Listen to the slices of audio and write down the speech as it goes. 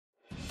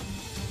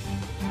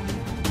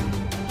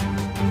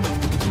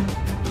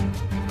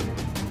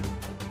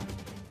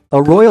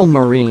A Royal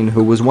Marine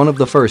who was one of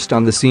the first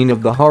on the scene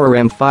of the horror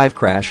M5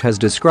 crash has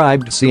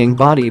described seeing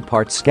body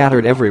parts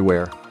scattered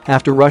everywhere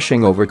after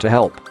rushing over to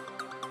help.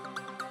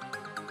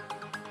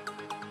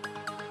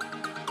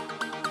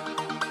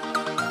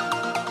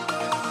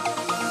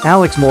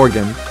 Alex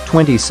Morgan,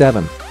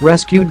 27,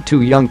 rescued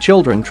two young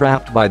children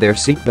trapped by their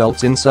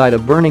seatbelts inside a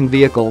burning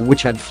vehicle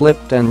which had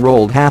flipped and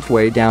rolled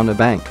halfway down a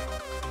bank.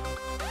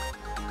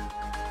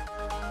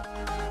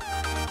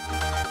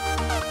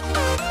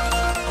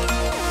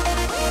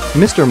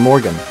 Mr.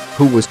 Morgan,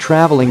 who was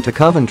traveling to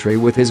Coventry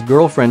with his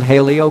girlfriend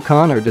Hayley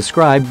O'Connor,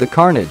 described the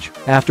carnage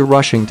after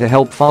rushing to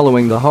help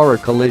following the horror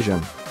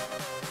collision.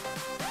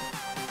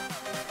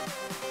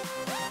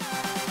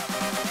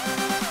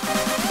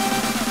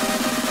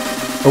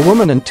 A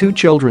woman and two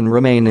children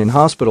remain in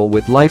hospital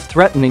with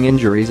life-threatening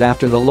injuries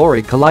after the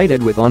lorry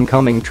collided with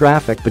oncoming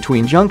traffic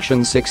between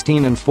junctions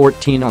 16 and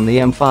 14 on the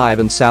M5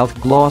 in South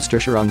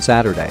Gloucestershire on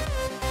Saturday.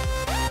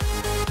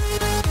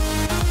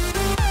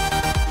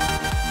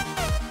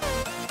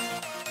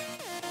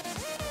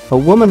 A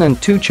woman and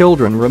two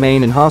children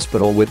remain in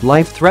hospital with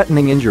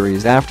life-threatening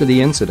injuries after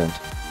the incident.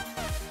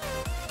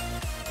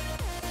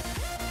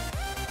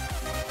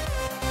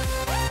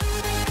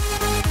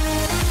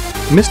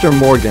 Mr.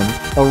 Morgan,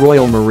 a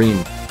Royal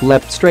Marine,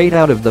 leapt straight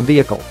out of the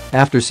vehicle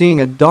after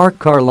seeing a dark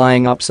car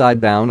lying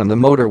upside down on the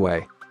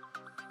motorway.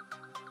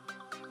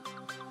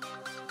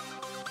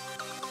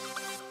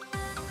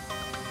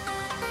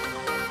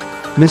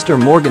 Mr.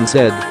 Morgan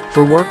said,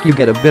 "For work you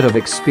get a bit of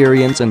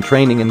experience and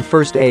training in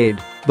first aid,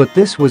 but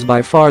this was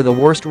by far the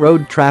worst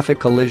road traffic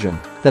collision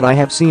that I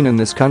have seen in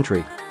this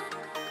country."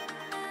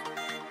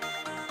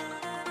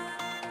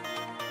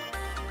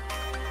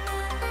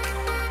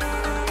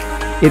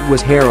 It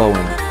was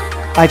harrowing.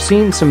 I've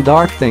seen some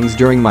dark things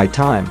during my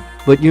time,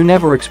 but you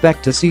never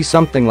expect to see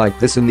something like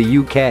this in the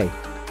UK.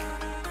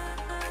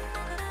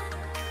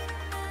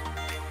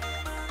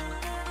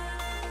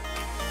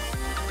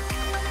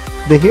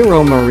 The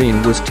hero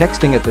Marine was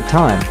texting at the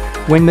time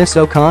when Miss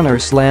O'Connor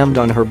slammed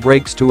on her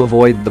brakes to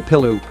avoid the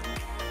pileup.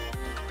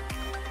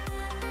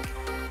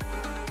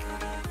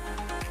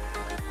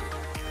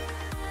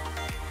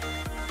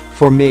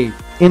 For me,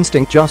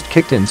 instinct just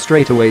kicked in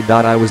straight away.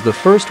 I was the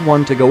first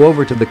one to go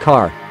over to the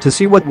car to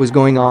see what was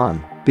going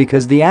on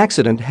because the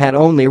accident had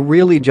only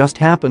really just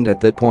happened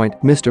at that point,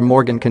 Mr.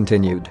 Morgan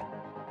continued.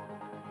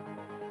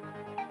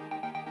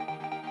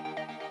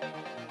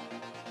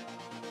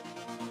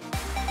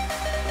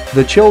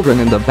 The children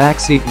in the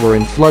back seat were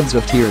in floods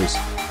of tears.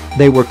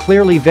 They were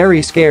clearly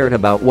very scared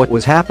about what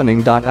was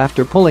happening.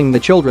 After pulling the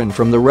children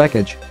from the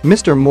wreckage,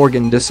 Mr.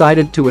 Morgan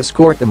decided to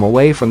escort them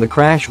away from the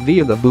crash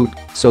via the boot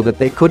so that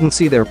they couldn't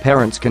see their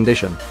parents'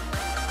 condition.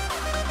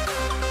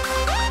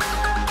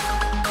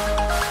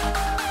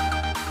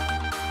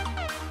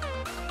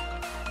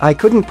 I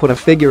couldn't put a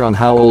figure on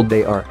how old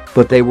they are,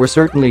 but they were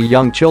certainly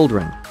young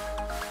children.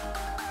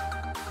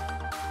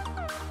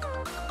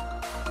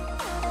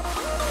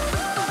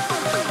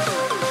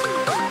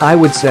 I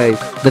would say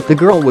that the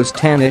girl was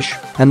 10-ish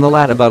and the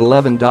lad about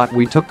 11.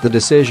 We took the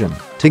decision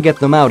to get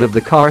them out of the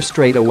car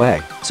straight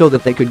away so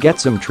that they could get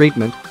some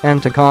treatment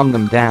and to calm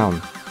them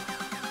down.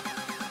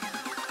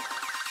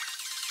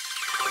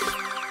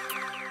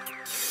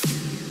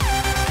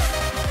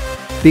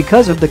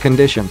 Because of the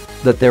condition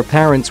that their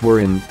parents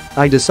were in,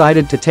 I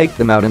decided to take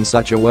them out in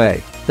such a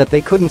way that they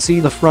couldn't see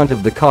the front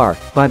of the car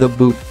by the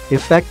boot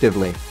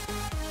effectively.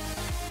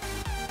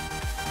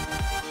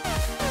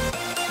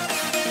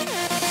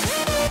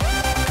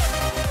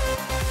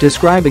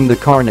 Describing the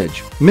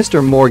carnage,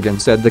 Mr. Morgan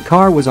said the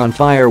car was on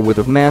fire with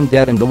a man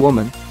dead and the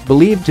woman,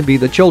 believed to be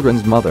the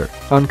children's mother,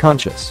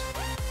 unconscious.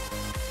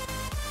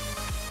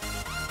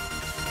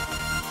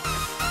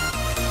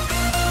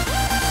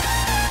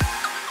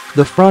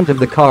 The front of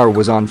the car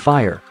was on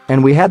fire,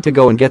 and we had to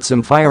go and get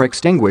some fire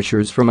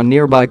extinguishers from a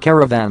nearby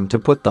caravan to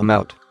put them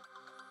out.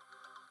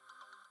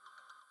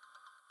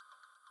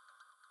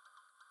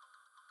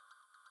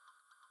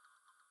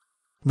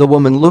 The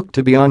woman looked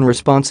to be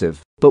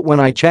unresponsive, but when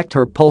I checked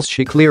her pulse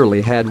she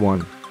clearly had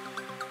one.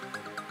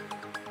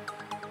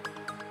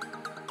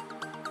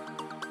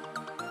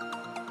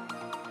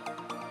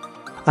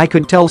 I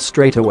could tell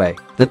straight away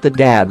that the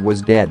dad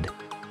was dead.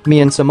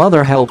 Me and some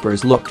other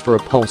helpers looked for a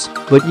pulse,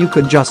 but you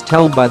could just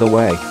tell by the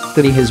way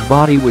that his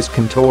body was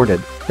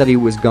contorted, that he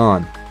was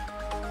gone.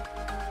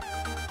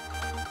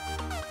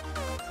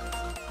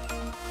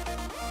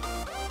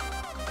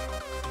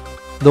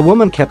 The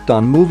woman kept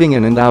on moving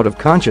in and out of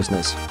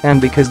consciousness,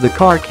 and because the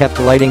car kept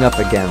lighting up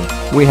again,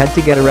 we had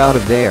to get her out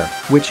of there,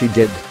 which she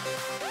did.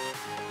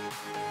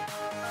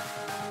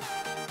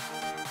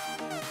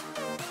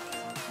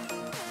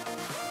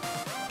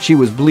 She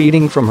was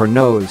bleeding from her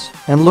nose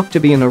and looked to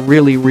be in a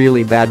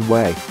really bad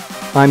way.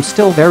 I'm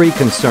still very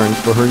concerned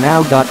for her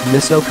now.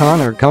 Miss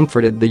O'Connor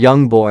comforted the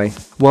young boy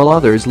while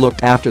others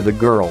looked after the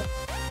girl.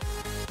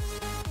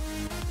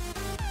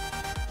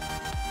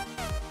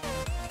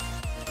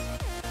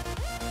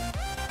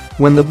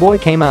 When the boy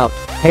came out,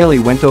 Hayley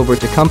went over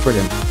to comfort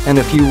him, and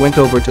a few went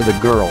over to the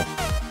girl.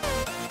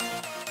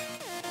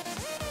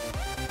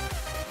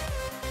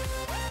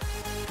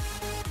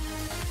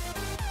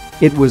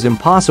 It was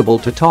impossible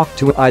to talk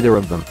to either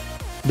of them.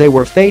 They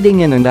were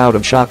fading in and out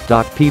of shock.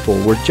 People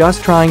were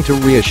just trying to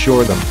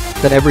reassure them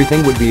that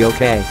everything would be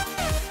okay.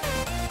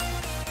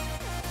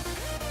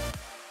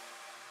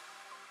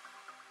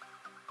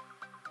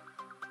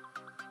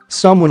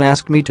 Someone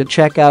asked me to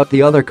check out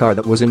the other car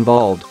that was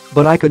involved,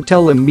 but I could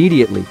tell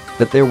immediately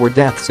that there were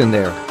deaths in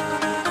there.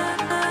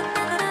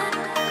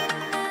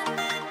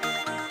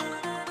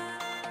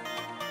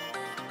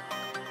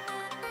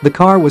 The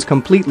car was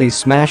completely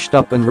smashed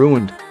up and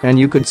ruined, and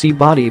you could see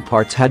body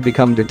parts had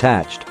become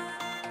detached.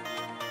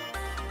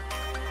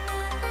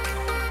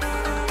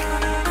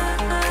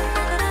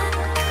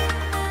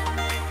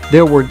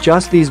 There were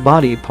just these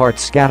body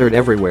parts scattered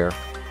everywhere.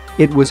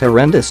 It was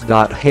horrendous.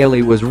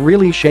 Hayley was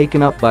really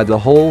shaken up by the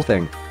whole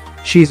thing.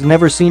 She's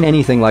never seen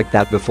anything like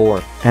that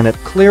before, and it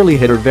clearly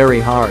hit her very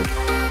hard.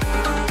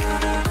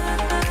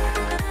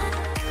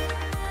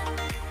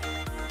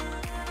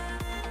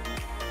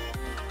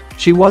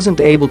 She wasn't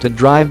able to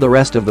drive the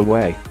rest of the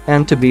way,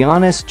 and to be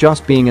honest,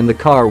 just being in the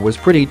car was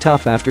pretty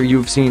tough after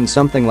you've seen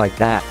something like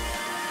that.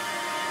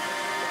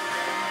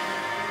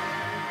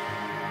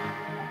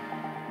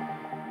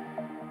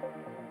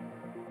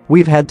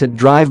 We've had to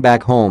drive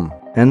back home,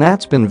 and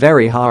that's been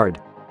very hard.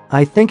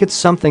 I think it's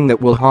something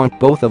that will haunt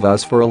both of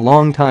us for a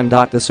long time.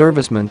 The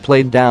serviceman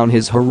played down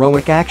his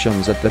heroic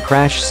actions at the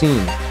crash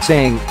scene,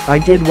 saying, "I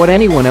did what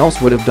anyone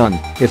else would have done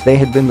if they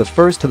had been the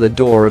first to the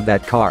door of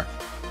that car."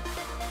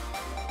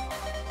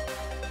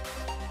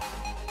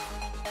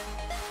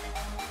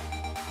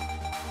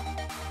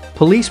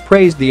 Police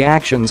praised the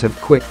actions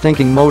of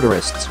quick-thinking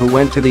motorists who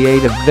went to the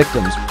aid of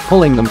victims,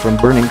 pulling them from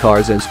burning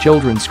cars as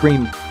children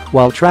screamed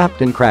while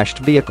trapped in crashed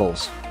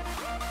vehicles.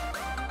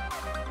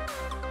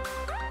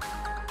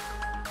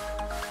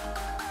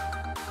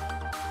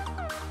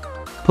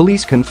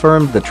 Police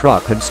confirmed the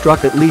truck had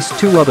struck at least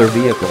 2 other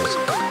vehicles.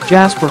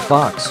 Jasper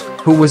Fox,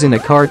 who was in a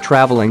car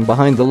traveling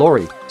behind the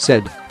lorry,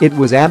 said, "It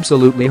was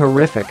absolutely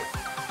horrific."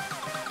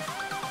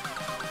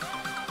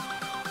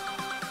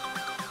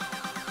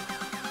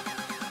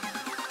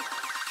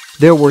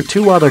 There were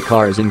 2 other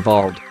cars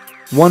involved.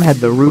 One had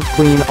the roof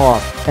clean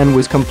off and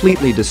was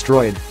completely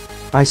destroyed.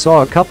 I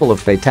saw a couple of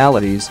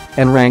fatalities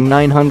and rang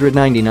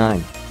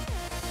 999.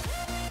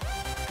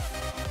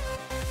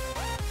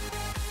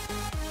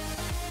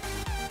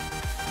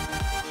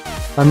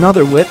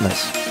 Another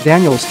witness,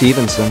 Daniel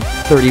Stevenson,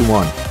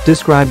 31,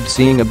 described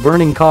seeing a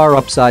burning car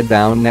upside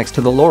down next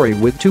to the lorry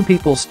with 2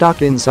 people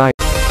stuck inside.